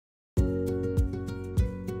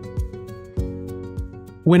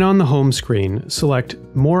When on the home screen, select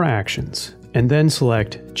More Actions, and then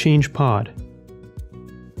select Change Pod.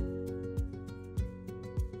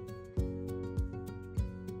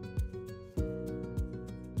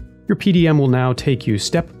 Your PDM will now take you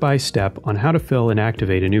step by step on how to fill and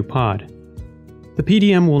activate a new pod. The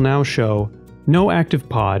PDM will now show No Active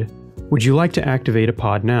Pod. Would you like to activate a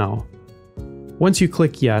pod now? Once you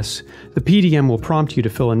click Yes, the PDM will prompt you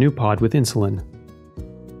to fill a new pod with insulin.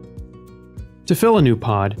 To fill a new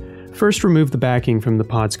pod, first remove the backing from the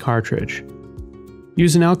pod's cartridge.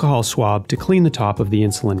 Use an alcohol swab to clean the top of the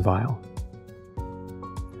insulin vial.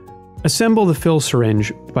 Assemble the fill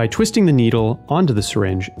syringe by twisting the needle onto the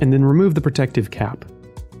syringe and then remove the protective cap.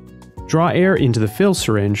 Draw air into the fill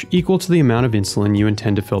syringe equal to the amount of insulin you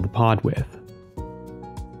intend to fill the pod with.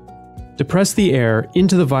 Depress the air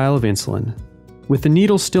into the vial of insulin. With the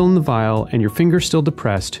needle still in the vial and your finger still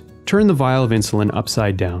depressed, turn the vial of insulin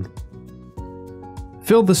upside down.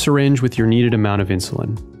 Fill the syringe with your needed amount of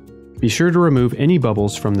insulin. Be sure to remove any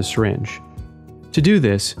bubbles from the syringe. To do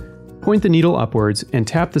this, point the needle upwards and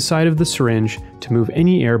tap the side of the syringe to move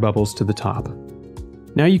any air bubbles to the top.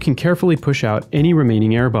 Now you can carefully push out any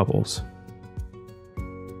remaining air bubbles.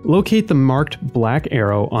 Locate the marked black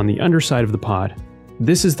arrow on the underside of the pod.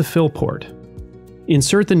 This is the fill port.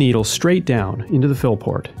 Insert the needle straight down into the fill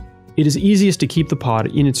port. It is easiest to keep the pod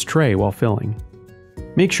in its tray while filling.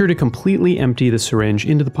 Make sure to completely empty the syringe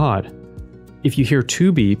into the pod. If you hear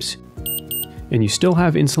 2 beeps, and you still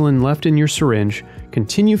have insulin left in your syringe,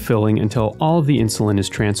 continue filling until all of the insulin is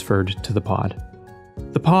transferred to the pod.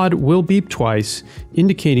 The pod will beep twice,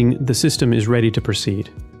 indicating the system is ready to proceed.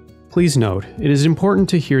 Please note, it is important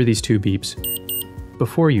to hear these 2 beeps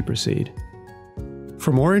before you proceed.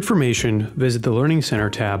 For more information, visit the Learning Center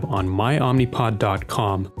tab on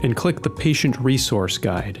myomnipod.com and click the Patient Resource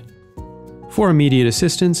Guide. For immediate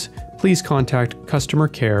assistance, please contact customer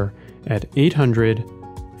care at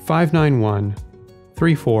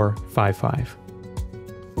 800-591-3455.